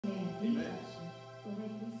Amen.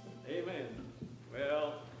 Amen.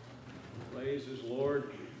 Well, praise His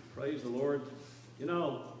Lord. Praise the Lord. You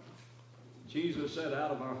know, Jesus said, out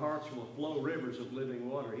of our hearts will flow rivers of living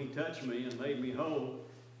water. He touched me and made me whole,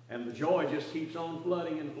 and the joy just keeps on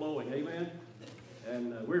flooding and flowing. Amen?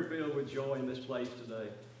 And we're filled with joy in this place today.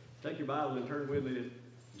 Take your Bible and turn with me to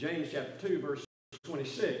James chapter 2, verse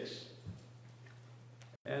 26.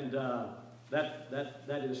 And that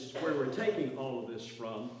is where we're taking all of this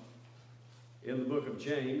from, in the book of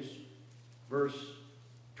James, verse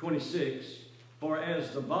 26. For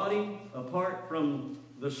as the body apart from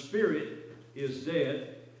the spirit is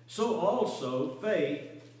dead, so also faith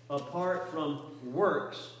apart from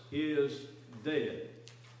works is dead.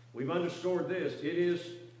 We've underscored this. It is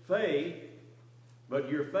faith,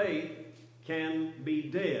 but your faith can be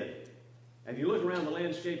dead. And if you look around the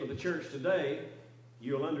landscape of the church today,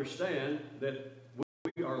 you'll understand that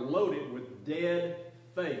we are loaded with dead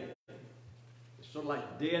faith. It's sort of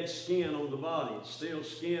like dead skin on the body. It's still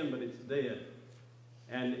skin, but it's dead.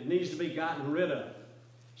 And it needs to be gotten rid of.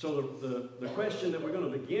 So the question that we're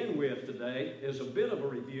going to begin with today is a bit of a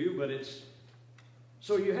review, but it's,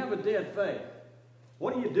 so you have a dead faith.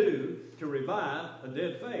 What do you do to revive a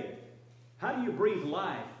dead faith? How do you breathe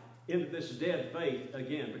life into this dead faith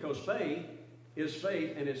again? Because faith is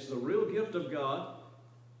faith, and it's the real gift of God.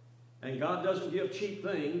 And God doesn't give cheap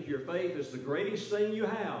things. Your faith is the greatest thing you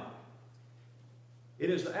have. It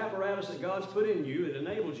is the apparatus that God's put in you. It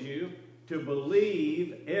enables you to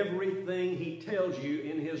believe everything He tells you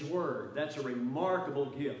in His Word. That's a remarkable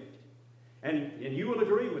gift. And you will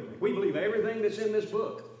agree with me. We believe everything that's in this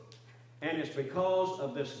book. And it's because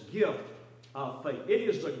of this gift of faith. It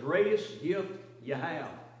is the greatest gift you have.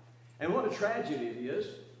 And what a tragedy it is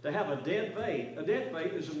to have a dead faith. A dead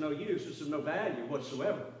faith is of no use. It's of no value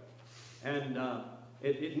whatsoever. And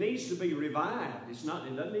it needs to be revived. It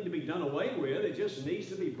doesn't need to be done away with. It just needs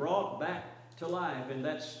to be brought back to life. And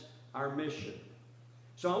that's our mission.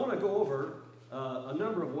 So I want to go over a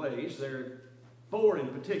number of ways. There are four in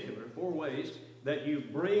particular, four ways that you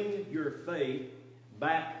bring your faith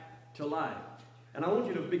back to life. And I want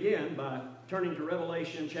you to begin by turning to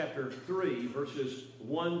Revelation chapter 3, verses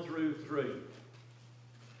 1 through 3.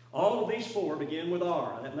 All of these four begin with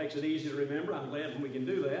R. That makes it easy to remember. I'm glad when we can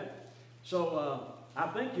do that. So I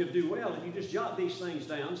think you'll do well if you just jot these things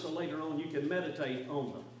down so later on you can meditate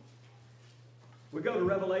on them. We go to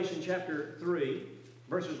Revelation chapter 3,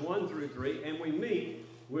 verses 1 through 3, and we meet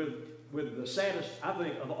with the saddest, I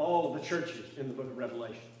think, of all the churches in the book of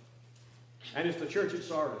Revelation. And it's the church at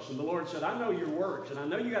Sardis. And the Lord said, I know your works, and I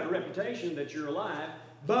know you got a reputation that you're alive,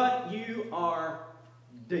 but you are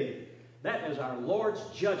dead. That is our Lord's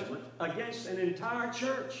judgment against an entire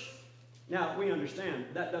church. Now, we understand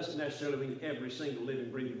that doesn't necessarily mean every single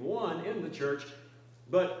living, breathing one in the church,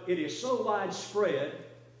 but it is so widespread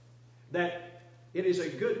that it is a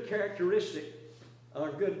good characteristic, or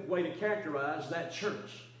a good way to characterize that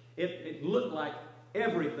church. It looked like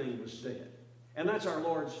everything was dead. And that's our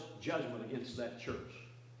Lord's judgment against that church.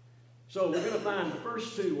 So we're going to find the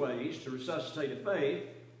first two ways to resuscitate a faith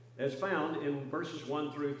as found in verses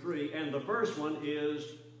 1 through 3. And the first one is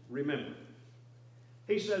remember.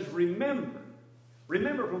 He says, remember.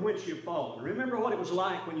 Remember from whence you've fallen. Remember what it was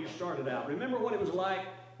like when you started out. Remember what it was like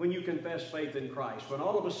when you confessed faith in Christ. When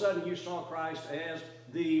all of a sudden you saw Christ as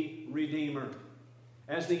the Redeemer.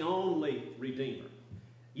 As the only Redeemer.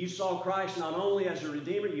 You saw Christ not only as a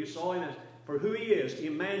Redeemer, you saw Him as for who He is,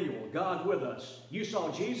 Emmanuel, God with us. You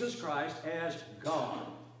saw Jesus Christ as God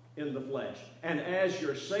in the flesh, and as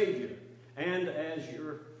your Savior, and as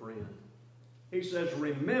your friend. He says,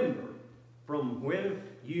 remember from when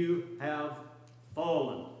you have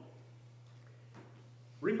fallen.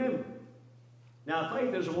 Remember. Now,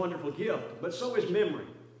 faith is a wonderful gift, but so is memory.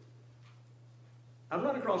 I've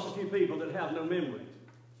run across a few people that have no memory.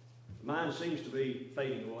 Mine seems to be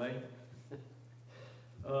fading away.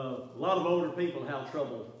 A lot of older people have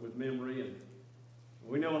trouble with memory, and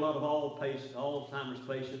we know a lot of Alzheimer's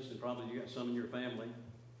patients, and probably you got some in your family,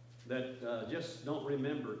 that just don't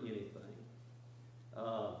remember anything.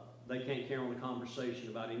 They can't carry on a conversation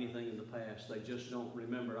about anything in the past. They just don't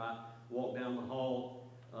remember. I walked down the hall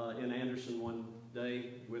in Anderson one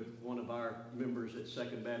day with one of our members at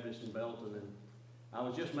Second Baptist in Belton, and I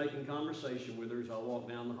was just making conversation with her as I walked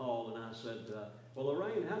down the hall, and I said, well,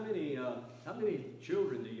 Lorraine, how many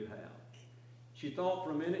children do you have? She thought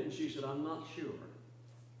for a minute, and she said, I'm not sure.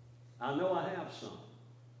 I know I have some,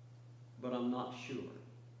 but I'm not sure.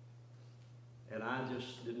 And I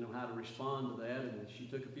just didn't know how to respond to that, and she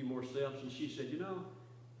took a few more steps, and she said, you know,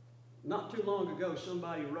 not too long ago,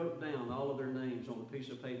 somebody wrote down all of their names on a piece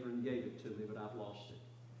of paper and gave it to me, but I've lost it.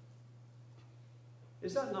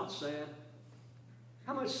 Is that not sad?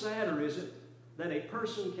 How much sadder is it that a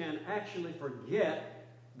person can actually forget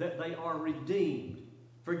that they are redeemed?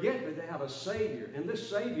 Forget that they have a Savior. And this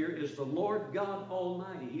Savior is the Lord God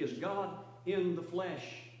Almighty. He is God in the flesh.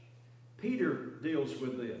 Peter deals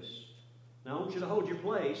with this. Now, I want you to hold your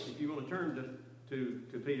place. If you want to turn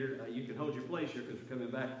to Peter, you can hold your place here because we're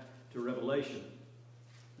coming back to Revelation.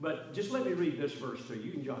 But just let me read this verse to you.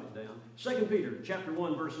 You can jot it down. 2 Peter chapter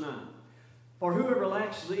 1, verse 9. For whoever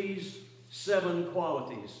lacks these 7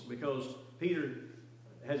 qualities, because Peter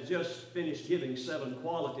has just finished giving 7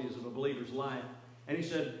 qualities of a believer's life, and he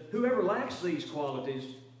said, whoever lacks these qualities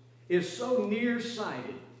is so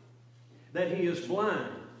nearsighted that he is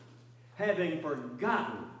blind, having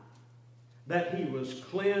forgotten that he was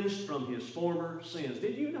cleansed from his former sins.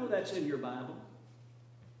 Did you know that's in your Bible?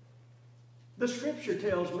 The Scripture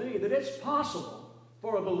tells me that it's possible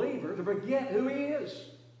for a believer to forget who he is.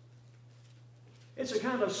 It's a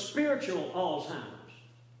kind of spiritual Alzheimer's.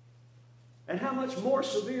 And how much more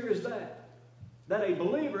severe is that? That a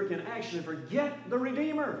believer can actually forget the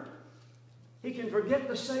Redeemer. He can forget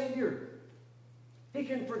the Savior. He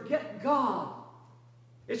can forget God.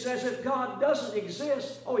 It's as if God doesn't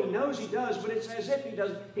exist. Oh, he knows he does, but it's as if he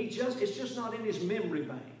doesn't. It's just not in his memory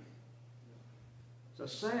bank. It's a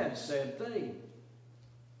sad, sad thing.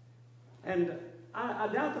 And I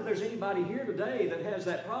doubt that there's anybody here today that has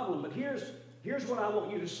that problem, but here's what I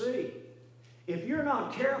want you to see. If you're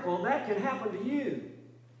not careful, that can happen to you.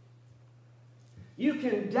 You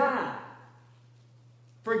can die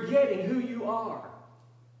forgetting who you are.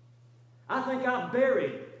 I think I've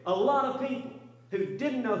buried a lot of people who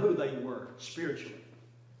didn't know who they were spiritually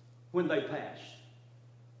when they passed.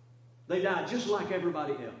 They died just like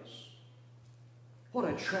everybody else. What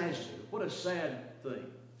a tragedy. What a sad thing.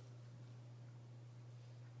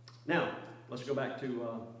 Now, let's go back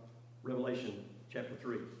to Revelation chapter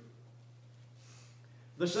 3.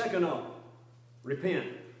 The second of repent.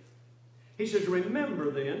 He says, remember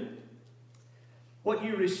then what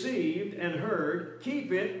you received and heard,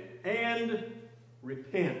 keep it and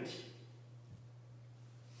repent.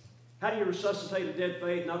 How do you resuscitate a dead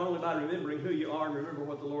faith? Not only by remembering who you are and remember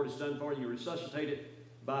what the Lord has done for you, you resuscitate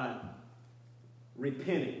it by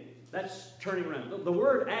repenting. That's turning around. The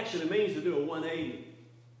word actually means to do a 180.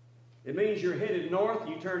 It means you're headed north,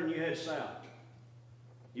 you turn and you head south.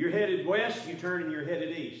 You're headed west, you turn and you're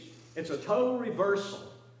headed east. It's a total reversal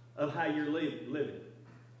of how you're living.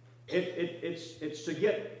 It's to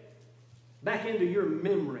get back into your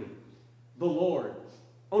memory the Lord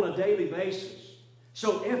on a daily basis.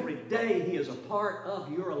 So every day he is a part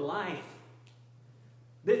of your life.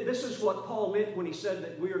 This is what Paul meant when he said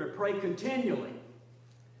that we are to pray continually.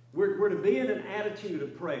 We're to be in an attitude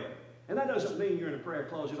of prayer. And that doesn't mean you're in a prayer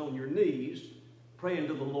closet on your knees praying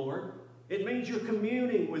to the Lord. It means you're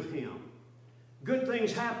communing with him. Good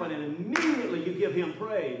things happen and immediately you give him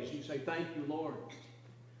praise. You say, thank you, Lord.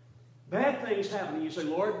 Bad things happen and you say,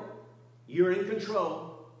 Lord, you're in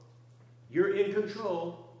control. You're in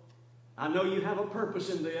control. I know you have a purpose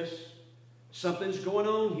in this. Something's going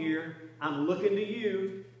on here. I'm looking to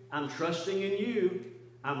you. I'm trusting in you.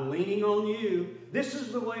 I'm leaning on you. This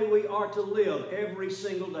is the way we are to live every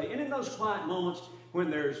single day. And in those quiet moments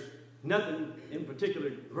when there's nothing in particular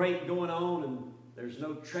great going on and there's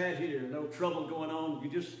no tragedy or no trouble going on, you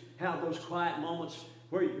just have those quiet moments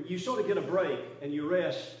where you sort of get a break and you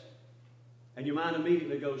rest and your mind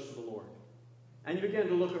immediately goes to the Lord. And you begin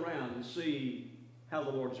to look around and see how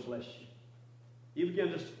the Lord has blessed you. You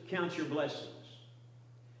begin to count your blessings.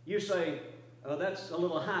 You say, that's a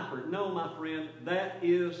little hyper. No, my friend, that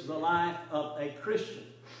is the life of a Christian.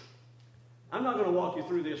 I'm not going to walk you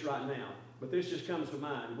through this right now, but this just comes to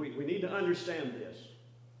mind. We need to understand this.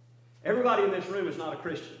 Everybody in this room is not a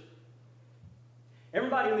Christian.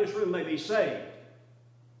 Everybody in this room may be saved,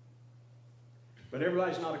 but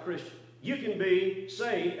everybody's not a Christian. You can be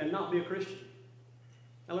saved and not be a Christian.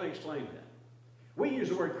 Now let me explain that. We use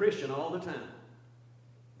the word Christian all the time.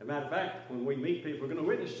 As a matter of fact, when we meet people, we're going to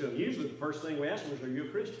witness to them. Usually the first thing we ask them is, are you a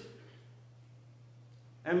Christian?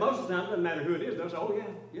 And most of the time, it doesn't matter who it is, they'll say, oh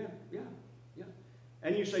yeah.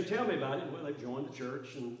 And you say, tell me about it. Well, they've joined the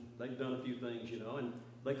church and they've done a few things, and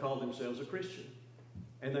they call themselves a Christian.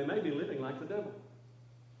 And they may be living like the devil.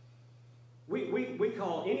 We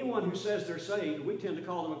call anyone who says they're saved, we tend to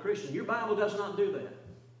call them a Christian. Your Bible does not do that.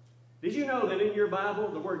 Did you know that in your Bible,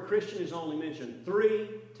 the word Christian is only mentioned 3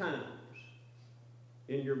 times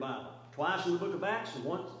in your Bible? Twice in the book of Acts and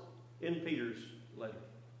once in Peter's letter.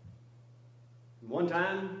 One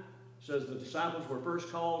time, it says the disciples were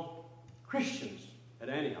first called Christians at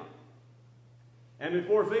Antioch. And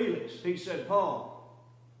before Felix, he said, Paul,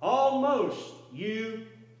 all most, you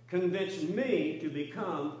convince me to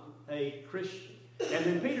become a Christian. And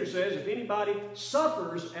then Peter says, if anybody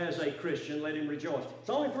suffers as a Christian, let him rejoice. It's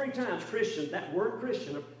only 3 times Christian, that word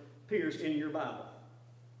Christian appears in your Bible.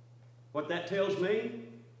 What that tells me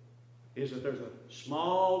is that there's a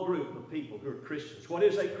small group of people who are Christians. What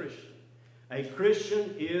is a Christian? A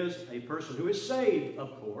Christian is a person who is saved,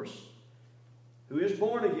 of course, who is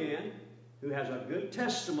born again, who has a good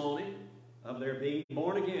testimony of their being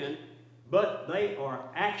born again, but they are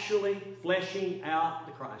actually fleshing out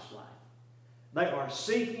the Christ life. They are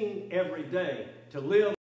seeking every day to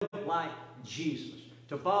live like Jesus,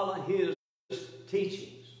 to follow His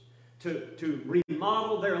teachings, to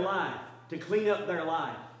remodel their life, to clean up their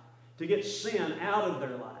life, to get sin out of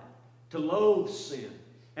their life, to loathe sin,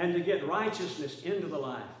 and to get righteousness into the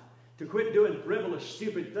life, to quit doing frivolous,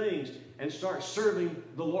 stupid things and start serving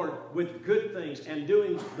the Lord with good things and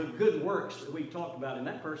doing the good works that we've talked about. And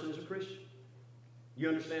that person is a Christian. You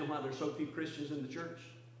understand why there's so few Christians in the church?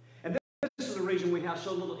 And this is the reason we have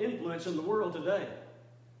so little influence in the world today.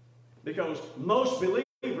 Because most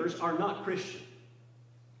believers are not Christian.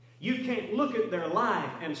 You can't look at their life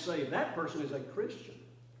and say, that person is a Christian.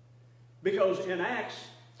 Because in Acts,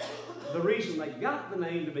 the reason they got the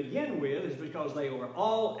name to begin with is because they were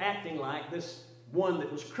all acting like this one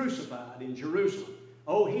that was crucified in Jerusalem.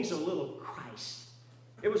 Oh, he's a little Christ.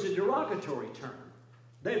 It was a derogatory term.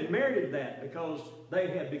 They had merited that because they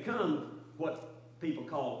had become what people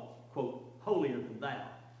call, quote, holier than thou,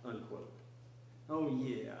 unquote. Oh,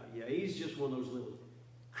 yeah, he's just one of those little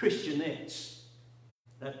Christianettes.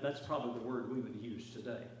 That's probably the word we would use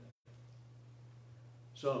today.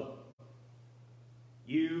 So,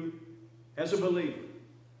 you, as a believer,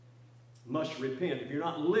 must repent. If you're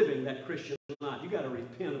not living that Christian life, you've got to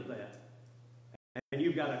repent of that. And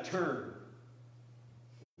you've got to turn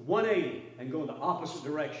 180 and go in the opposite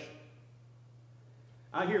direction.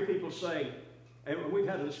 I hear people say, and we've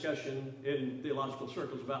had a discussion in theological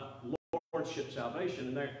circles about lordship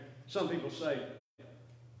salvation, and some people say,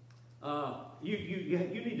 you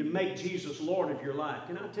need to make Jesus Lord of your life.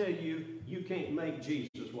 Can I tell you, you can't make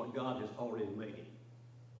Jesus what God has already made him.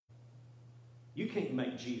 You can't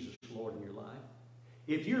make Jesus Lord in your life.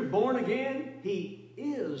 If you're born again, He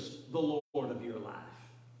is the Lord of your life.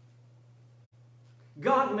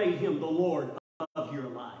 God made Him the Lord of your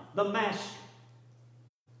life, the Master.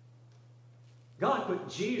 God put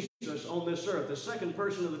Jesus on this earth, the second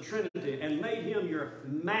person of the Trinity, and made Him your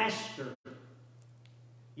Master.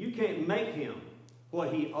 You can't make Him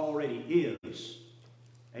what He already is.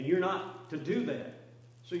 And you're not to do that.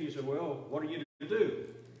 So you say, well, what are you to do?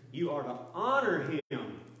 You are to honor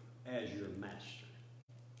Him as your master.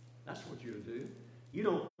 That's what you're to do. You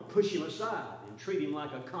don't push Him aside and treat Him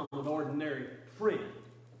like a common, ordinary friend.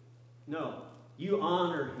 No, you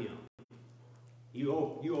honor Him. You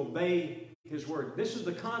obey His word. This is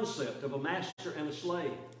the concept of a master and a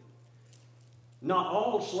slave. Not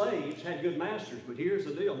all slaves had good masters, but here's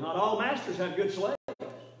the deal. Not all masters have good slaves. A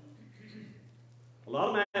lot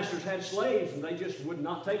of masters had slaves and they just would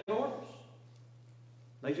not take orders.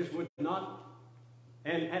 They just would not.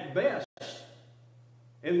 And at best,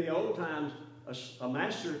 in the old times, a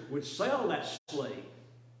master would sell that slave.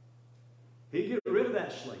 He'd get rid of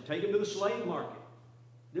that slave, take him to the slave market.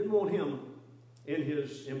 Didn't want him in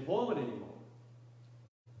his employment anymore.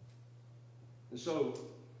 And so,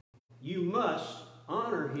 you must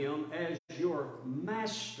honor him as your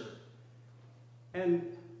master. And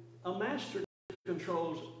a master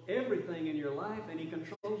controls everything in your life, and he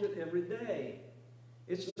controls it every day.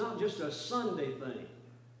 It's not just a Sunday thing.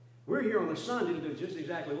 We're here on a Sunday to do just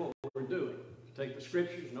exactly what we're doing. Take the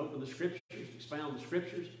Scriptures and open the Scriptures, expound the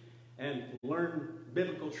Scriptures, and learn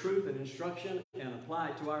biblical truth and instruction and apply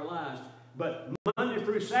it to our lives. But Monday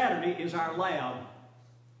through Saturday is our lab.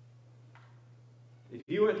 If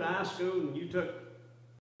you went to high school and you took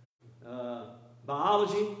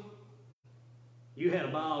biology, you had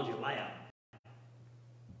a biology lab.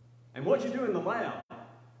 And what you do in the lab,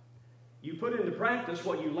 you put into practice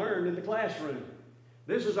what you learned in the classroom.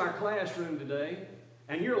 This is our classroom today,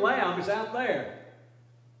 and your lab is out there.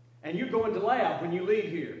 And you go into lab when you leave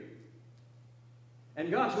here. And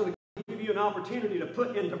God's going to give you an opportunity to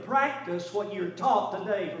put into practice what you're taught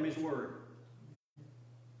today from His Word.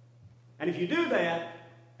 And if you do that,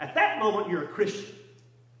 at that moment you're a Christian.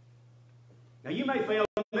 Now you may fail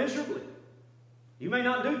miserably. You may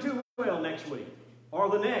not do too well next week or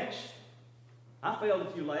the next. I failed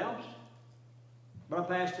a few labs, but I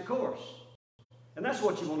passed the course. And that's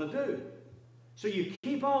what you want to do. So you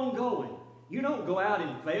keep on going. You don't go out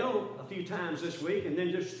and fail a few times this week and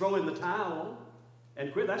then just throw in the towel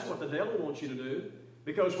and quit. That's what the devil wants you to do.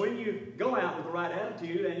 Because when you go out with the right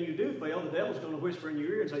attitude and you do fail, the devil's going to whisper in your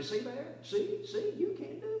ear and say, see there? See, you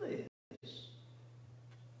can't do this.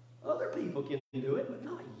 Other people can do it, but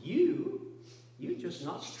not you. You're just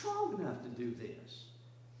not strong enough to do this.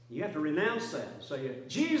 You have to renounce that and say,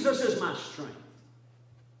 Jesus is my strength.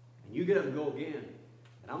 And you get up and go again.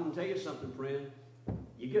 And I'm going to tell you something, friend.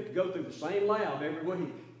 You get to go through the same lab every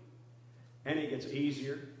week. And it gets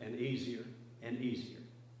easier and easier and easier.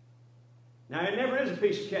 Now, it never is a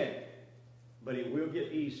piece of cake, but it will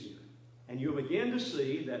get easier. And you'll begin to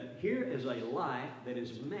see that here is a life that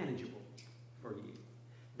is manageable for you.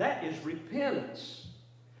 That is repentance.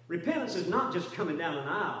 Repentance is not just coming down an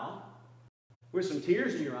aisle with some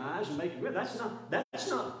tears in your eyes and making good. That's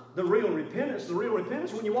not the real repentance. The real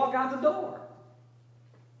repentance is when you walk out the door.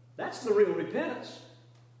 That's the real repentance.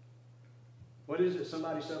 What is it?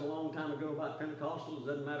 Somebody said a long time ago about Pentecostals.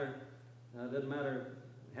 Doesn't matter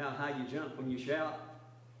how high you jump when you shout.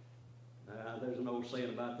 There's an old saying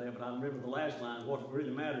about that, but I remember the last line. What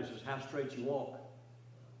really matters is how straight you walk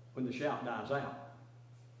when the shout dies out.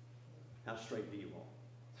 How straight do you walk?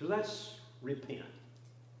 So that's repent.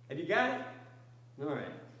 Have you got it? All right.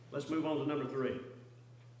 Let's move on to number 3.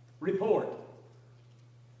 Report.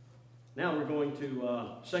 Now we're going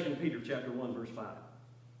to 2 Peter chapter 1, verse 5.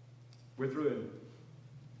 We're through in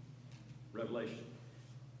Revelation.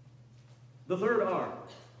 The third R.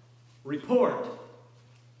 Report.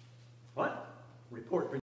 What?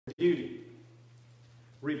 Report for duty.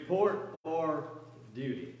 Report for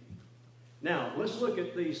duty. Now, let's look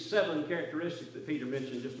at these 7 characteristics that Peter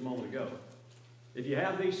mentioned just a moment ago. If you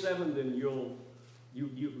have these 7, then you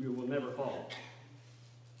will never fall.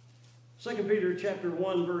 2 Peter chapter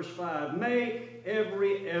 1, verse 5. Make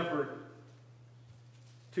every effort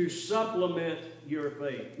to supplement your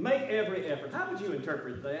faith. Make every effort. How would you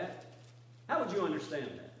interpret that? How would you understand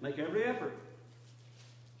that? Make every effort.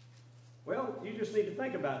 Well, you just need to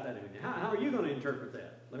think about that. How are you going to interpret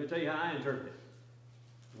that? Let me tell you how I interpret it.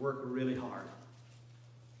 Work really hard.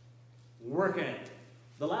 Work at it.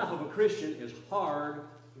 The life of a Christian is hard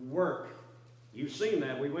work. You've seen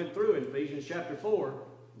that. We went through in Ephesians chapter 4,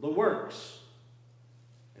 the works.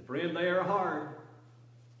 And friend, they are hard.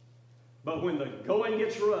 But when the going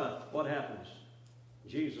gets rough, what happens?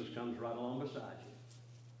 Jesus comes right along beside you.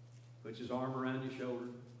 Puts his arm around your shoulder,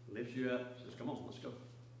 lifts you up, says, come on, let's go.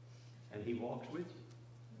 And he walks with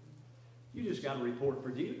you. You just got to report for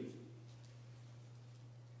duty.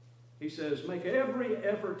 He says, make every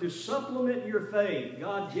effort to supplement your faith.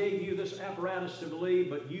 God gave you this apparatus to believe,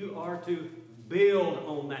 but you are to build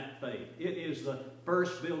on that faith. It is the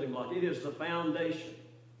first building block. It is the foundation.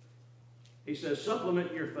 He says,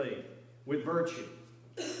 supplement your faith with virtue.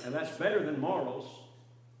 And that's better than morals.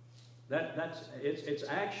 It's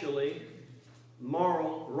actually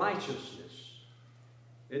moral righteousness.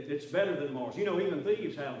 It's better than morals. You know, even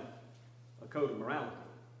thieves have a code of morality.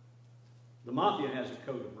 The mafia has a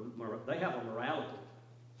code of morality. They have a morality.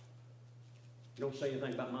 You don't say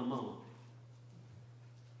anything about my mama.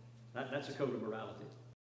 That's a code of morality.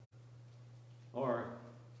 Or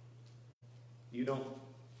you don't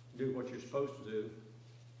do what you're supposed to do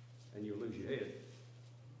and you lose your head.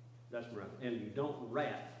 That's morality. And you don't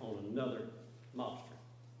rat on another mobster.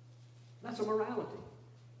 That's a morality.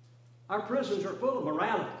 Our prisons are full of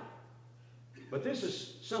morality. But this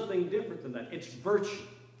is something different than that. It's virtue.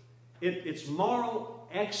 It's moral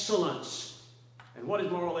excellence. And what is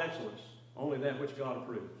moral excellence? Only that which God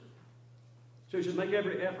approves. So you should make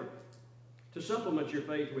every effort to supplement your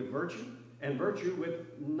faith with virtue, and virtue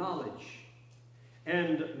with knowledge,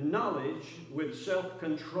 and knowledge with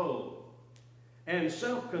self-control, and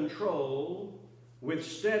self-control with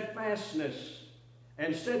steadfastness,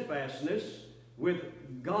 and steadfastness with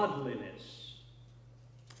godliness,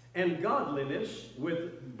 and godliness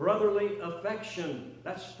with brotherly affection.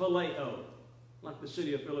 That's phileo, like the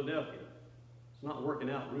city of Philadelphia. It's not working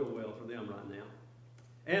out real well for them right now.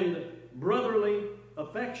 And brotherly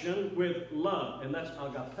affection with love, and that's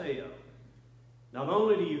agapeo. Not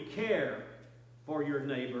only do you care for your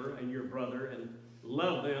neighbor and your brother and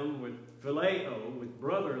love them with phileo, with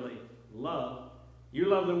brotherly love, you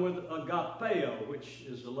love them with agapeo, which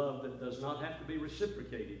is the love that does not have to be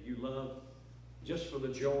reciprocated. You love just for the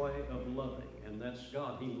joy of loving, and that's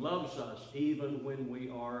God. He loves us even when we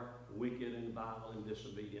are wicked and vile and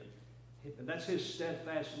disobedient. That's his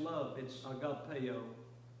steadfast love. It's agapeo.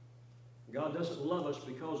 God doesn't love us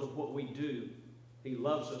because of what we do. He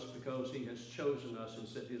loves us because he has chosen us and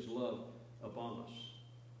set his love upon us.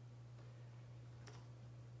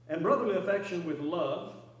 And brotherly affection with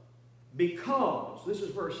love, because, this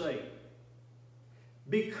is verse 8,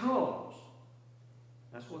 because,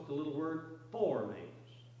 that's what the little word for means.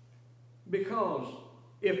 Because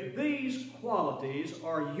if these qualities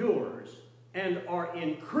are yours and are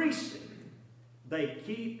increasing, they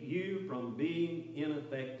keep you from being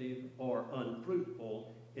ineffective or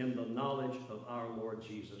unfruitful in the knowledge of our Lord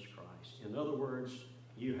Jesus Christ. In other words,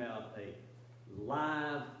 you have a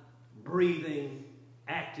live, breathing,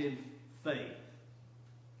 active faith.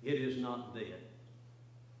 It is not dead.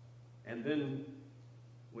 And then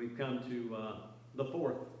we come to the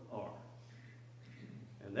fourth R,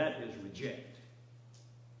 and that is reject.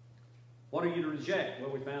 What are you to reject?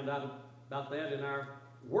 Well, we found out about that in our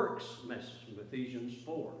works message from Ephesians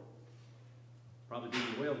 4. Probably do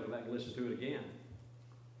you well to go back and listen to it again.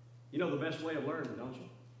 You know the best way of learning, don't you?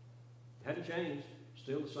 It hadn't changed.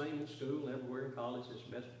 Still the same in school, everywhere in college. It's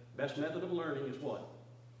best method of learning is what?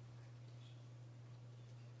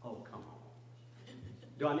 Oh, come on.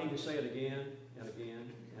 Do I need to say it again and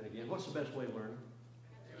again and again? What's the best way of learning?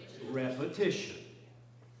 Repetition.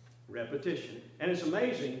 Repetition. And it's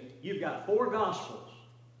amazing, you've got 4 Gospels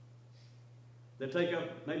that take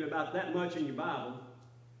up maybe about that much in your Bible,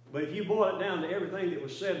 but if you boil it down to everything that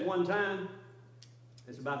was said one time,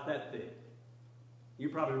 it's about that thick. You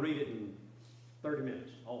probably read it in 30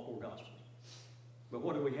 minutes, all 4 Gospels. But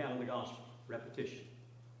what do we have in the Gospel? Repetition.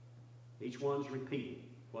 Each one's repeating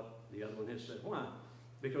what the other one has said. Why?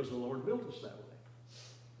 Because the Lord built us that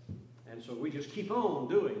way. And so we just keep on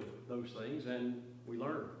doing those things and we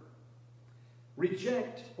learn.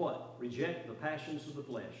 Reject what? Reject the passions of the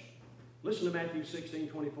flesh. Listen to Matthew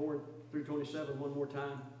 16:24 through 27 one more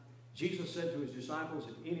time. Jesus said to his disciples,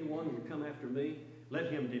 if anyone would come after me, let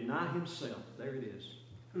him deny himself. There it is.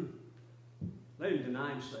 Let him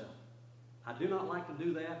deny himself. I do not like to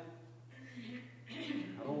do that.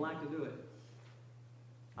 I don't like to do it.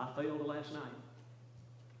 I failed last night.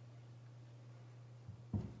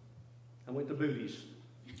 I went to Booties.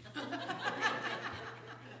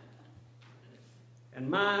 And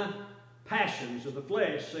my passions of the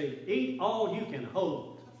flesh say, eat all you can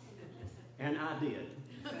hold. And I did.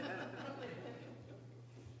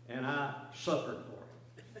 And I suffered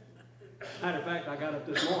for it. Matter of fact, I got up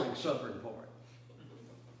this morning suffering for it.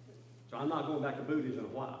 So I'm not going back to Booties in a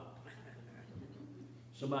while.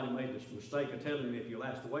 Somebody made this mistake of telling me if you'll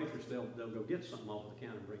ask the waitress, they'll go get something off the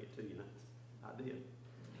counter and bring it to you. And I did.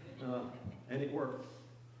 And it worked.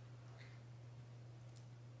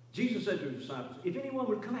 Jesus said to his disciples, if anyone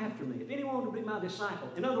would come after me, if anyone would be my disciple,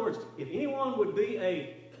 in other words, if anyone would be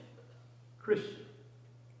a Christian,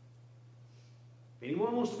 if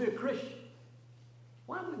anyone wants to be a Christian,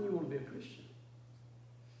 why wouldn't you want to be a Christian?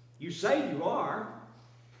 You say you are.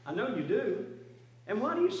 I know you do. And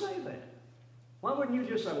why do you say that? Why wouldn't you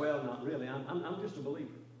just say, well, not really. I'm just a believer.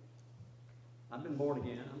 I've been born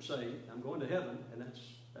again. I'm saved. I'm going to heaven, and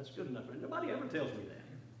that's good enough. Nobody ever tells me that.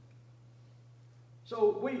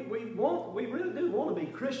 So we really do want to be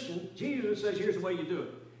Christian. Jesus says, here's the way you do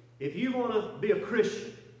it. If you want to be a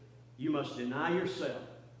Christian, you must deny yourself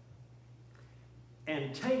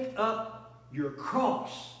and take up your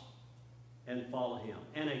cross and follow him.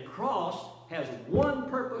 And a cross has one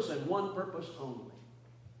purpose and one purpose only.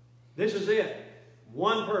 This is it.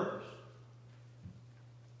 One purpose.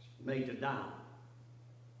 It's made to die.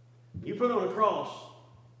 You put on a cross,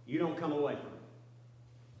 you don't come away from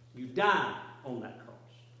it. You die on that cross.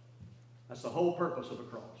 That's the whole purpose of a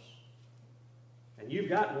cross. And you've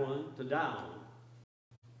got one to die on.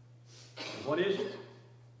 And what is it?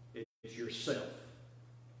 It's yourself.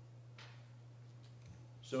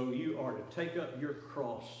 So you are to take up your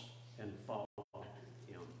cross and follow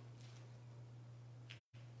him.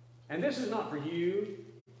 And this is not for you,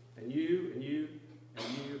 and you, and you, and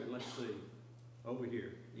you, and let's see, over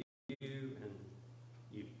here, you and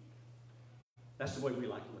you. That's the way we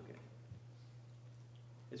like to look at it.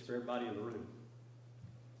 It's for everybody in the room.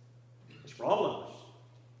 It's for all of us.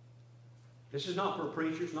 This is not for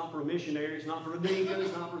preachers, not for missionaries, not for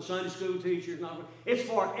deacons, not for Sunday school teachers, it's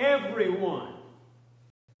for everyone.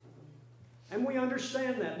 And we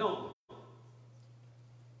understand that, don't we?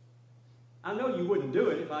 I know you wouldn't do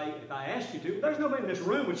it if I asked you to, but there's nobody in this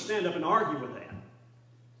room would stand up and argue with that.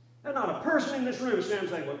 There's not a person in this room who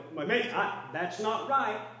stands and say, well, mate, that's not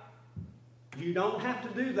right. You don't have to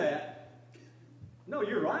do that. No,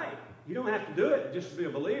 you're right. You don't have to do it just to be a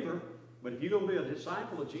believer. But if you're going to be a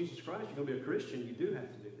disciple of Jesus Christ, you're going to be a Christian, you do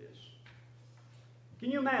have to do this.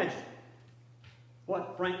 Can you imagine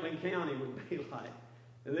what Franklin County would be like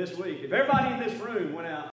this week if everybody in this room went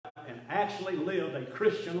out and actually lived a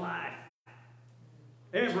Christian life?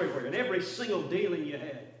 Everywhere, in every single dealing you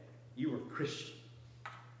had, you were Christian.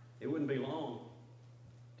 It wouldn't be long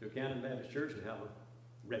till Canon Baptist Church would have a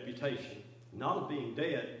reputation, not of being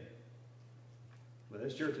dead, But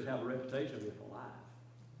those churches have a reputation of being alive.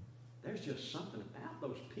 There's just something about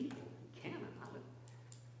those people in Canon.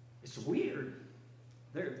 It's weird.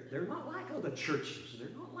 They're not like other churches.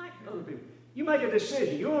 They're not like other people. You make a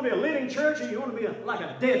decision. You want to be a living church or you want to be like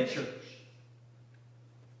a dead church?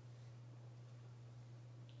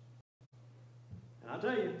 And I'll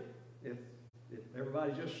tell you, if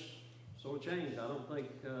everybody just sort of changed, I don't think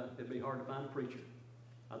it'd be hard to find a preacher.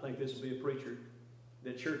 I think this would be a preacher,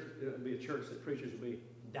 it would be a church that preachers would be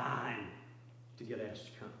dying to get asked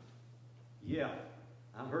to come. Yeah,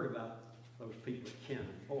 I've heard about those people at Canon.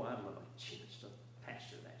 Oh, I'd love a chance to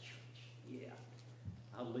pastor that church. Yeah,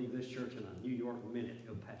 I'll leave this church in a New York minute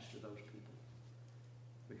to go pastor those people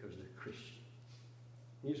because they're Christian.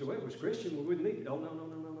 And you say, well, if it was Christian, we wouldn't need it. Oh, no.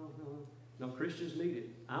 No, Christians need it.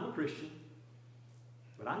 I'm a Christian,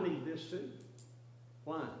 but I need this too.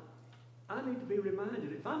 Why? I need to be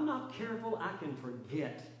reminded. If I'm not careful, I can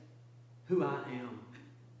forget who I am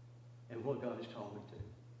and what God has called me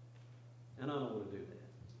to. And I don't want to do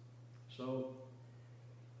that. So,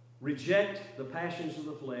 reject the passions of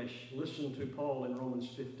the flesh. Listen to Paul in Romans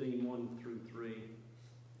 15, 1 through 3.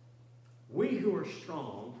 We who are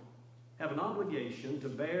strong have an obligation to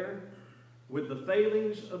bear with the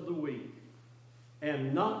failings of the weak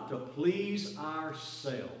and not to please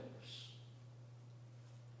ourselves.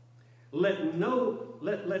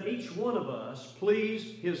 Let each one of us please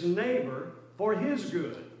his neighbor for his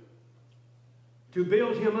good, to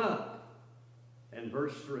build him up. And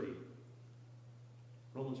verse 3,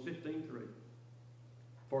 Romans 15, 3.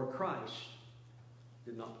 For Christ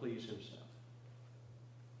did not please himself.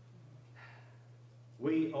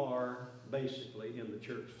 We are basically in the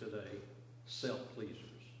church today self-pleasers.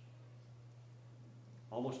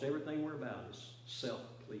 Almost everything we're about is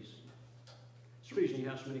self-pleasing. It's the reason you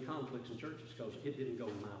have so many conflicts in churches, because it didn't go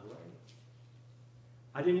my way.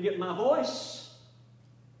 I didn't get my voice.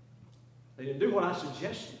 They didn't do what I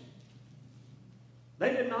suggested. They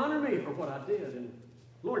didn't honor me for what I did. And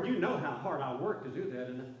Lord, you know how hard I worked to do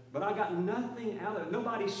that. But I got nothing out of it.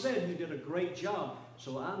 Nobody said you did a great job,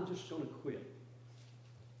 so I'm just going to quit.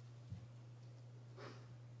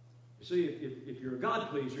 You see, if you're a God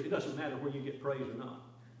pleaser, it doesn't matter where you get praise or not.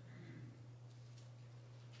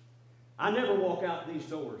 I never walk out these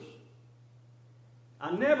doors.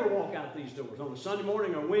 I never walk out these doors on a Sunday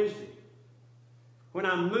morning or Wednesday when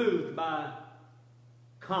I'm moved by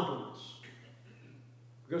compliments,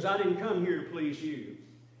 because I didn't come here to please you.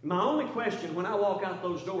 My only question when I walk out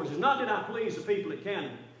those doors is not did I please the people at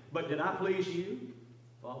Canon, but did I please you,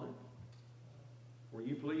 Father? Were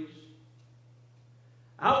you pleased?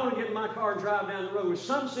 I want to get in my car and drive down the road with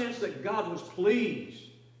some sense that God was pleased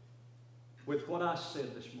with what I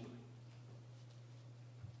said this morning.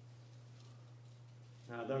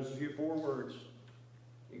 Now, those are your 4 words.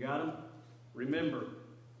 You got them? Remember,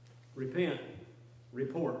 repent,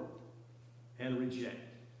 report, and reject.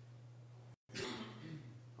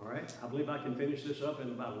 All right? I believe I can finish this up in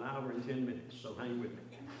about an hour and 10 minutes, so hang with me.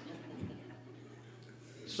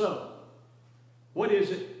 So, what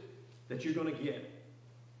is it that you're going to get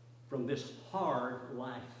from this hard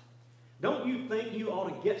life? Don't you think you ought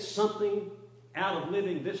to get something out of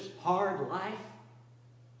living this hard life?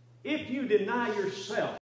 If you deny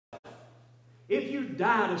yourself, if you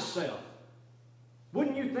die to self,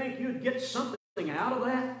 wouldn't you think you'd get something out of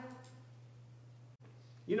that?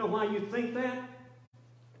 You know why you think that?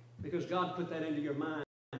 Because God put that into your mind.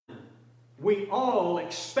 We all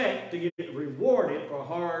expect to get rewarded for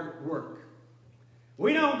hard work.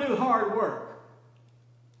 We don't do hard work.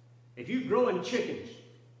 If you're growing chickens,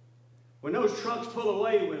 when those trucks pull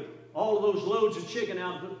away with all of those loads of chicken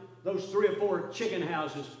out of those 3 or 4 chicken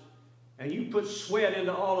houses, and you put sweat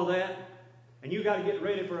into all of that, and you got to get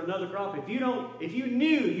ready for another crop, if you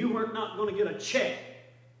knew you weren't not going to get a check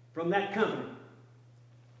from that company,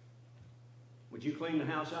 would you clean the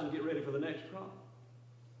house out and get ready for the next crop?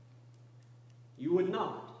 You would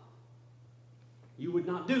not. You would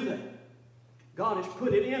not do that. God has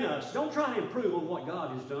put it in us. Don't try to improve on what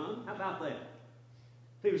God has done. How about that?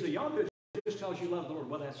 People say, y'all do it just because you love the Lord.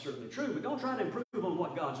 Well, that's certainly true, but don't try to improve on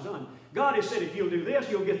what God's done. God has said, if you'll do this,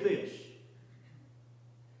 you'll get this.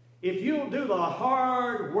 If you'll do the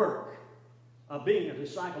hard work of being a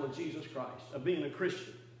disciple of Jesus Christ, of being a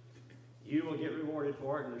Christian, you will get rewarded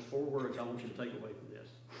for it. And there's 4 words I want you to take away from this.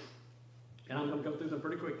 And I'm going to go through them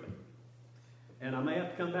pretty quickly. And I may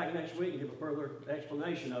have to come back next week and give a further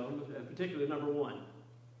explanation of them, particularly number 1.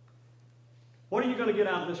 What are you going to get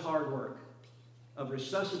out of this hard work of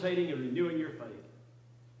resuscitating and renewing your faith?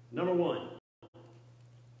 Number 1,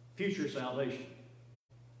 future salvation.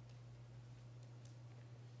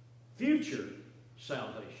 Future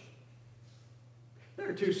salvation. There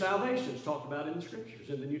are two salvations talked about in the Scriptures,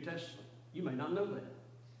 in the New Testament. You may not know that.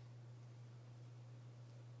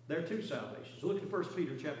 There are two salvations. Look at 1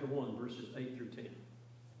 Peter chapter 1, verses 8 through 10.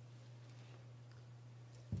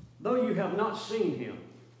 Though you have not seen him,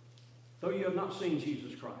 though you have not seen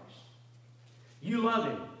Jesus Christ, you love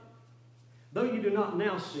him. Though you do not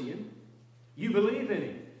now see him, you believe in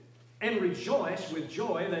him and rejoice with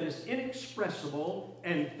joy that is inexpressible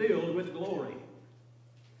and filled with glory.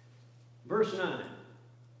 Verse 9.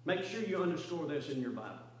 Make sure you underscore this in your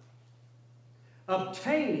Bible.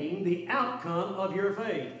 Obtaining the outcome of your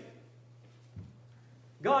faith.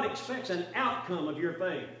 God expects an outcome of your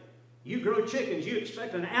faith. You grow chickens, you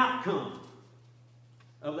expect an outcome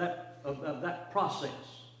of that process.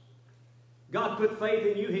 God put faith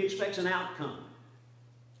in you, he expects an outcome.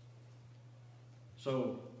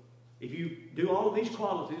 So, if you do all of these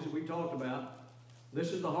qualities that we talked about,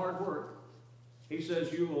 this is the hard work. He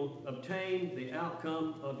says you will obtain the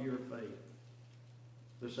outcome of your faith,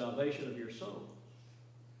 the salvation of your soul.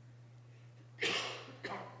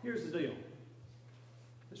 Here's the deal.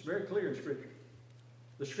 It's very clear in Scripture.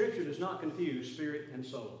 The Scripture does not confuse spirit and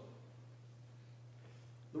soul.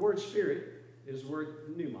 The word spirit is the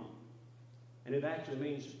word pneuma, and it actually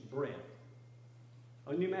means breath.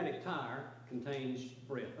 A pneumatic tire contains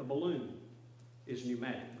breath. A balloon is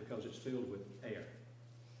pneumatic because it's filled with air.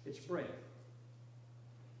 It's breath.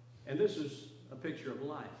 And this is a picture of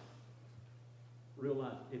life, real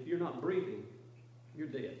life. If you're not breathing, you're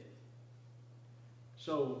dead.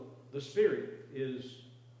 So the spirit is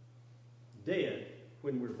dead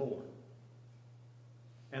when we're born.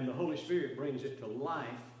 And the Holy Spirit brings it to life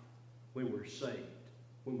when we're saved,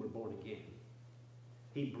 when we're born again.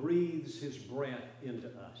 He breathes his breath into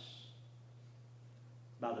us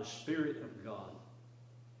by the Spirit of God.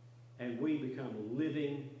 And we become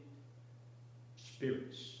living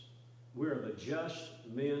spirits. We're the just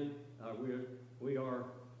men. We are,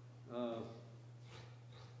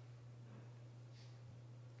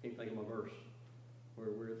 can't think of my verse.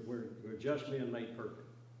 We're just men made perfect,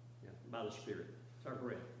 by the Spirit. It's our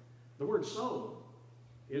breath. The word soul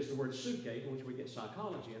is the word psyche, in which we get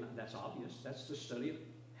psychology, and that's obvious. That's the study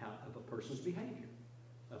of a person's behavior,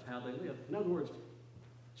 of how they live. In other words,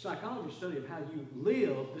 psychology is a study of how you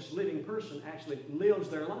live. This living person actually lives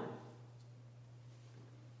their life.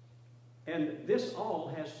 And this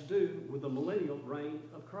all has to do with the millennial reign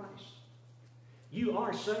of Christ. You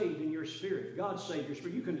are saved in your spirit. God saved your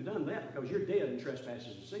spirit. You couldn't have done that because you're dead in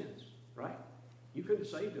trespasses and sins, right? You couldn't have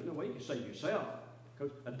saved it. No way you can save yourself,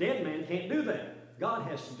 because a dead man can't do that. God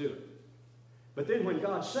has to do it. But then when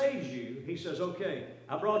God saves you, he says, okay,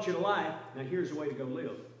 I brought you to life. Now here's the way to go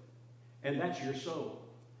live. And that's your soul.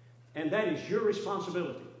 And that is your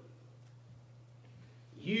responsibility.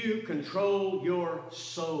 You control your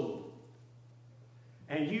soul.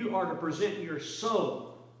 And you are to present your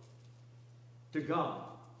soul to God.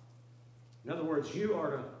 In other words, you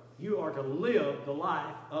are to live the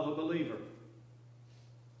life of a believer.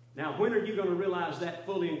 Now, when are you going to realize that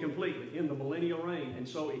fully and completely? In the millennial reign. And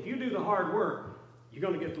so if you do the hard work, you're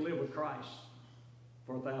going to get to live with Christ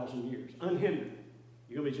for 1,000 years, unhindered.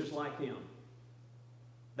 You're going to be just like him.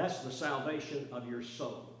 That's the salvation of your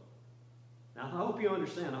soul. Now, I hope you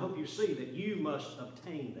understand. I hope you see that you must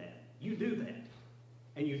obtain that. You do that.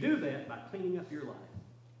 And you do that by cleaning up your life,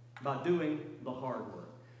 by doing the hard work.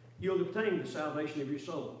 You'll obtain the salvation of your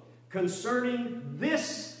soul. Concerning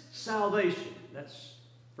this salvation, that's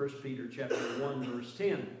 1 Peter chapter 1, verse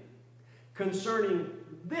 10. Concerning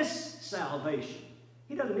this salvation.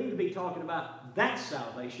 He doesn't need to be talking about that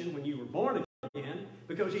salvation when you were born again,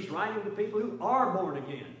 because he's writing to people who are born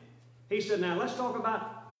again. He said, now let's talk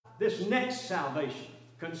about this next salvation.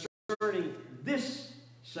 Concerning this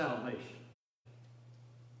salvation.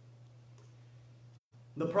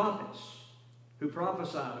 The prophets who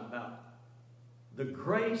prophesied about the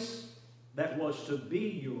grace that was to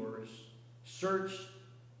be yours searched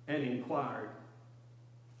and inquired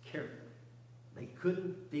carefully. They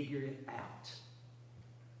couldn't figure it out.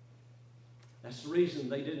 That's the reason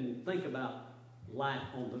they didn't think about life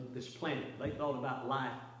on this planet. They thought about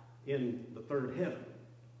life in the third heaven,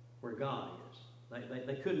 where God is.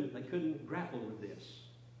 They couldn't grapple with this.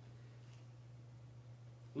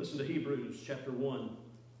 Listen to Hebrews chapter 1,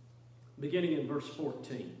 beginning in verse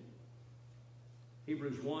 14.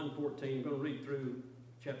 Hebrews 1:14. I'm going to read through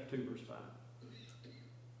chapter 2, verse 5.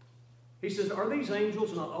 He says, are these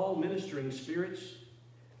angels not all ministering spirits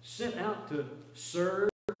sent out to serve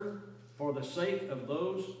for the sake of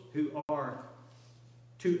those who are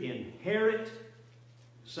to inherit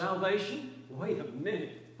salvation? Wait a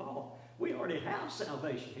minute, Paul. We already have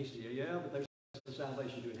salvation. He said, yeah, but there's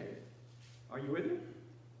salvation to inherit. Are you with me?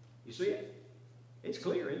 You see it? It's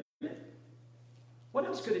clear, isn't it? What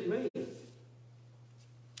else could it mean?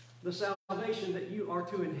 The salvation that you are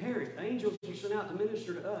to inherit. Angels you sent out to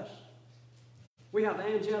minister to us. We have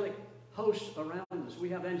angelic hosts around us. We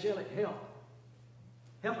have angelic help.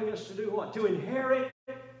 Helping us to do what? To inherit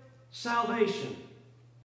salvation.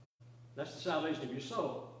 That's the salvation of your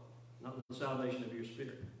soul, not the salvation of your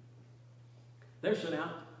spirit. They're sent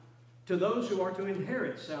out to those who are to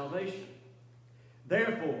inherit salvation.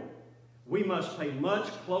 Therefore, we must pay much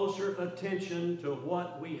closer attention to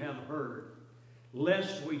what we have heard,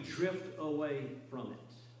 lest we drift away from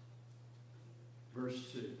it.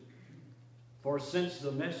 Verse 2. For since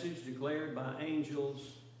the message declared by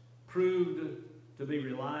angels proved to be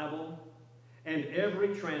reliable, and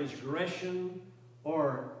every transgression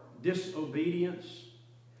or disobedience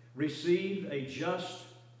received a just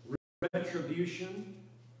retribution,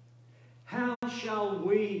 how shall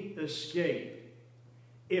we escape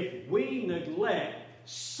if we neglect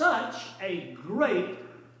such a great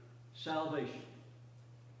salvation?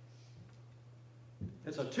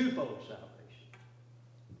 It's a twofold salvation.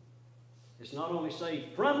 It's not only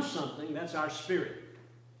saved from something, that's our spirit.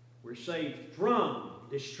 We're saved from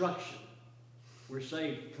destruction. We're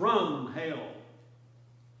saved from hell.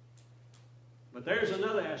 But there's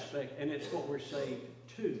another aspect, and it's what we're saved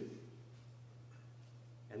to.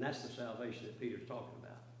 And that's the salvation that Peter's talking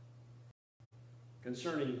about.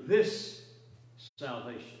 Concerning this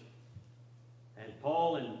salvation. And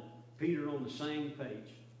Paul and Peter on the same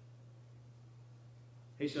page.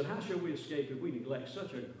 He said, how shall we escape if we neglect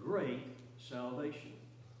such a great salvation?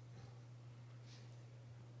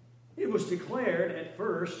 It was declared at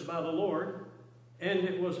first by the Lord, and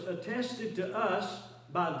it was attested to us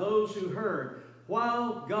by those who heard,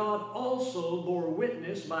 while God also bore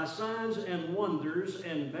witness by signs and wonders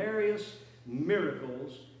and various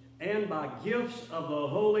miracles, and by gifts of the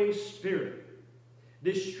Holy Spirit,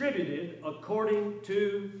 distributed according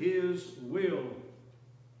to His will.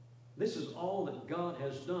 This is all that God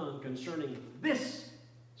has done concerning this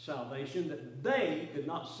salvation that they could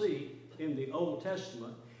not see in the Old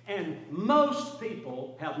Testament, and most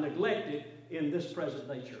people have neglected in this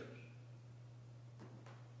present-day church.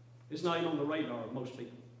 It's not even on the radar of most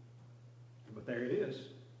people. But there it is.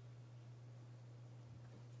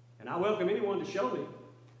 And I welcome anyone to show me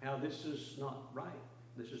how this is not right.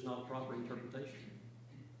 This is not a proper interpretation.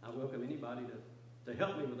 I welcome anybody to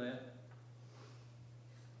help me with that.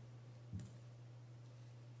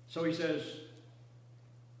 So he says,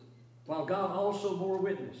 while God also bore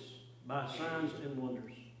witness by signs and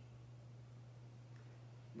wonders.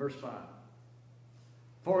 Verse 5.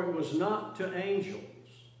 For it was not to angels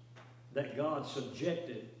that God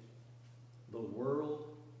subjected the world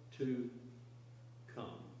to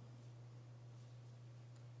come.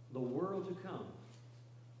 The world to come.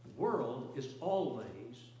 The world is always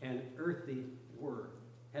an earthy word.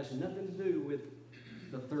 Has nothing to do with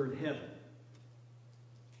the third heaven.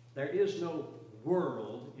 There is no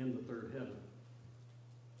world in the third heaven.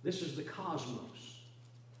 This is the cosmos.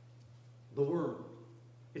 The world.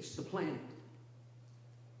 It's the planet.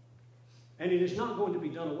 And it is not going to be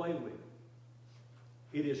done away with.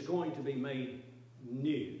 It is going to be made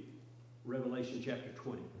new. Revelation chapter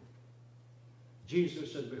 20.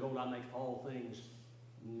 Jesus said, behold, I make all things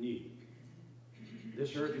new.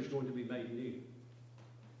 This earth is going to be made new.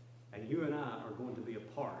 And you and I are going to be a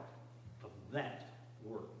part of that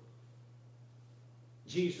world.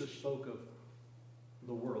 Jesus spoke of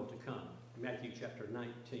the world to come. Matthew chapter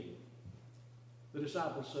 19. The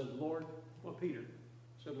disciples said, Lord, well, Peter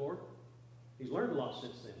said, Lord, he's learned a lot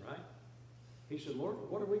since then, right? He said, Lord,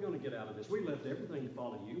 what are we going to get out of this? We left everything to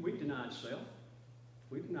follow you. We denied self.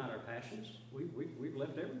 We denied our passions. We've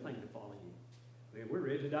left everything to follow you. And we're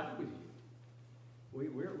ready to die with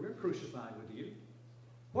you. We're crucified with you.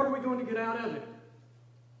 What are we going to get out of it?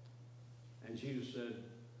 And Jesus said,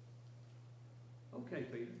 okay,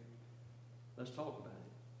 Peter, let's talk about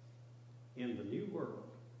it. In the new world,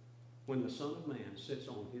 when the Son of Man sits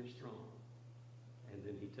on his throne, and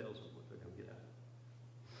then he tells them what they're going to get out of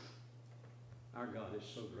it. Our God is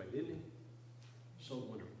so great, isn't he? So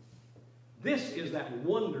wonderful. This is that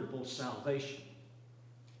wonderful salvation.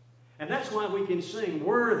 And that's why we can sing,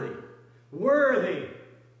 worthy, worthy,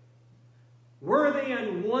 worthy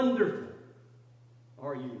and wonderful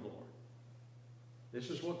are you, Lord. This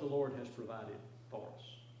is what the Lord has provided for us.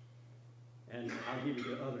 And I'll give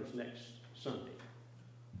you the others next Sunday.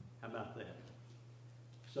 How about that?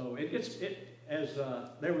 So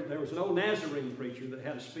there was an old Nazarene preacher that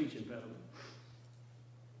had a speech impediment.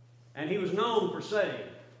 And he was known for saying,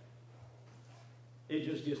 it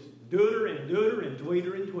just gets dooter and dooter and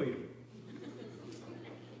tweeter and tweeter.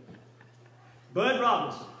 Bud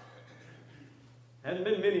Robinson. Hadn't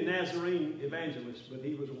been many Nazarene evangelists, but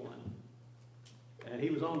he was one. And he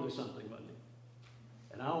was on to something, wasn't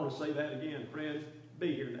he? And I want to say that again, friend,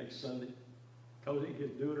 be here next Sunday. Because he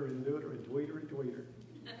can do it and tweeter and tweeter.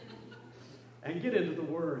 And get into the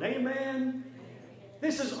Word. Amen?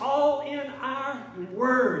 This is all in our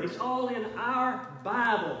Word. It's all in our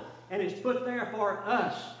Bible. And it's put there for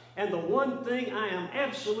us. And the one thing I am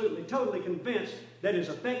absolutely, totally convinced that is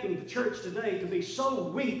affecting the church today to be so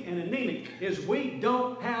weak and anemic is we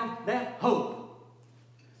don't have that hope.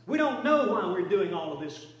 We don't know why we're doing all of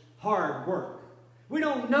this hard work. We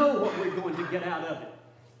don't know what we're going to get out of it.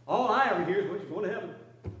 All I ever hear is, well, you're going to heaven.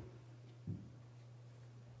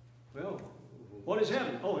 Well, what is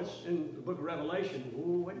heaven? Oh, it's in the book of Revelation.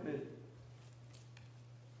 Oh, wait a minute.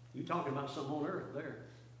 You're talking about something on earth there.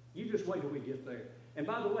 You just wait till we get there. And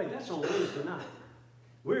by the way, that's on Wednesday night.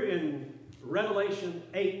 We're in Revelation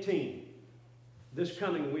 18 this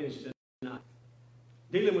coming Wednesday night,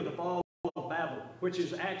 dealing with the fall of Babylon, which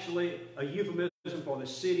is actually a euphemism for the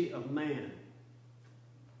city of man.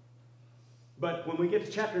 But when we get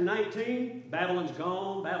to chapter 19, Babylon's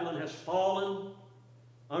gone. Babylon has fallen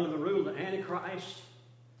under the rule of the Antichrist.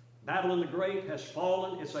 Babylon the Great has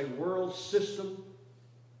fallen. It's a world system.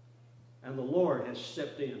 And the Lord has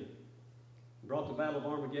stepped in, brought the Battle of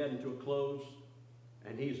Armageddon to a close,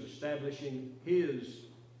 and He's establishing His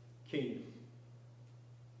kingdom.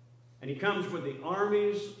 And He comes with the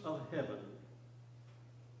armies of heaven.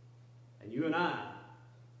 And you and I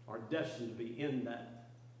are destined to be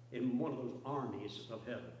in one of those armies of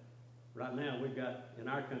heaven. Right now, we've got, in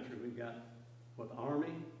our country, we've got the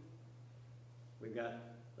Army, we've got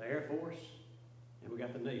the Air Force, and we've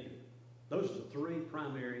got the Navy. Those are the three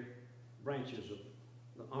primary branches of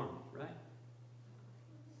the Army, right?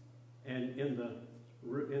 And in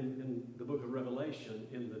the book of Revelation,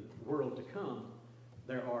 in the world to come,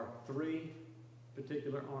 there are three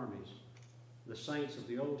particular armies. The saints of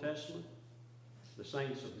the Old Testament, the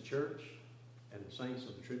saints of the church, and the saints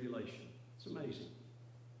of the tribulation. It's amazing.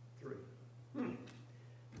 Three.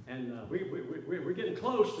 And we're getting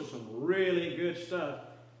close to some really good stuff.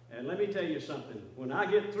 And let me tell you something. When I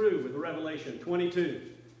get through with Revelation 22,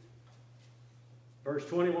 verse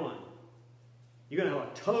 21, you're going to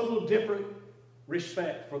have a total different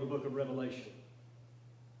respect for the book of Revelation.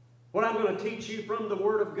 What I'm going to teach you from the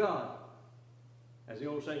Word of God, as the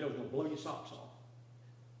old saying goes, going to blow your socks off.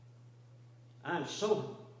 I'm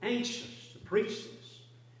so anxious to preach this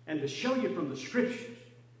and to show you from the Scriptures,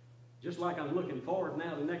 just like I'm looking forward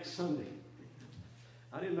now to next Sunday.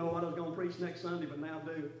 I didn't know what I was going to preach next Sunday, but now I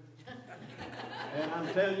do. And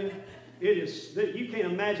I'm telling you, you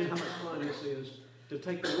can't imagine how much fun this is to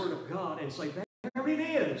take the Word of God and say, there it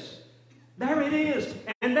is. There it is.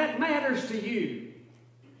 And that matters to you.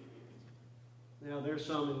 Now, there's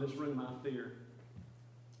some in this room I fear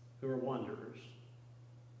who are wanderers.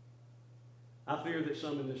 I fear that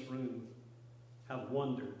some in this room have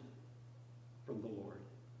wandered from the Lord.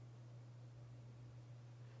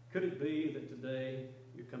 Could it be that today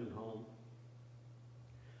you're coming home?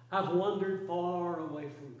 I've wandered far away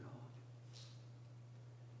from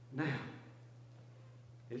God. Now,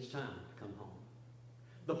 it's time to come home.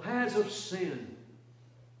 The paths of sin,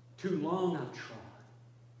 too long I've trod.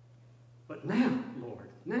 But now, Lord,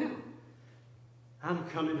 now, I'm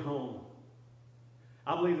coming home.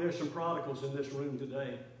 I believe there's some prodigals in this room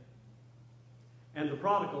today. And the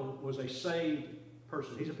prodigal was a saved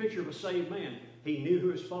person. He's a picture of a saved man. He knew who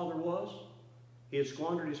his father was. He had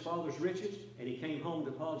squandered his father's riches, and he came home to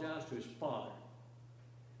apologize to his father.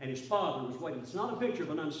 And his father was waiting. It's not a picture of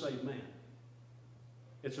an unsaved man.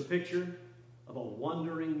 It's a picture of a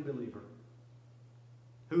wandering believer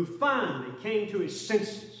who finally came to his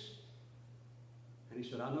senses. And he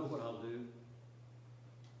said, I know what I'll do.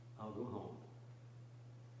 I'll go home.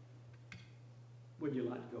 Would you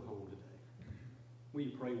like to go home today? Will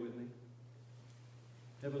you pray with me?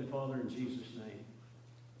 Heavenly Father, in Jesus' name,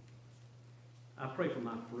 I pray for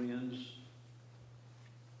my friends.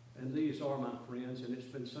 And these are my friends, and it's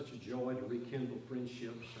been such a joy to rekindle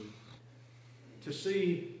friendships and to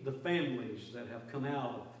see the families that have come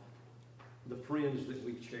out of the friends that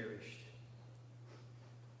we've cherished.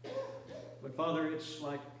 But Father, it's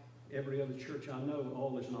like every other church I know,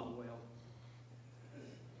 all is not well.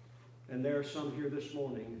 And there are some here this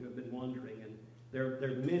morning who have been wandering, and there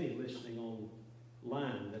are many listening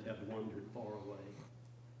online that have wandered far away.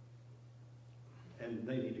 And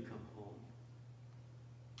they need to come home.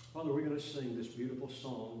 Father, we're going to sing this beautiful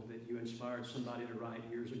song that you inspired somebody to write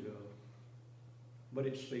years ago. But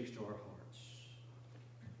it speaks to our hearts.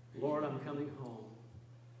 Lord, I'm coming home.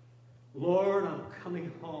 Lord, I'm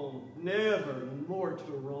coming home, never more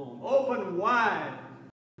to roam. Open wide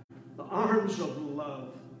the arms of love,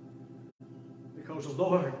 because,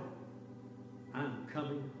 Lord, I'm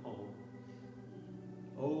coming home.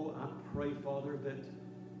 Oh, I pray, Father, that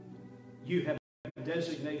you have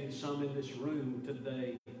designated some in this room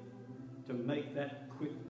today to make that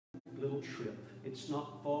quick little trip. It's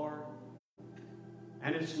not far,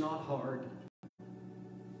 and it's not hard.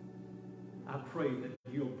 I pray that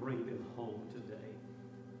you'll bring them home today.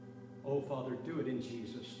 Oh, Father, do it in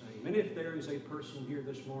Jesus' name. And if there is a person here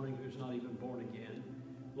this morning who's not even born again,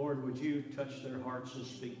 Lord, would you touch their hearts and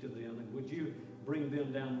speak to them? And would you bring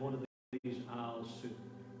them down one of these aisles to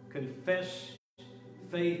confess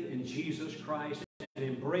faith in Jesus Christ and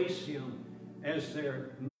embrace Him as their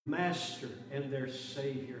Master and their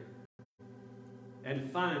Savior.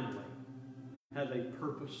 And finally, have a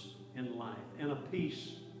purpose in life and a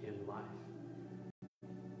peace in life.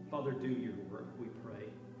 Father, do your work, we pray.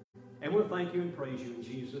 And we'll thank you and praise you in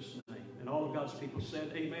Jesus' name. And all of God's people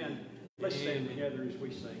said, amen. Let's stand together as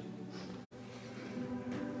we sing.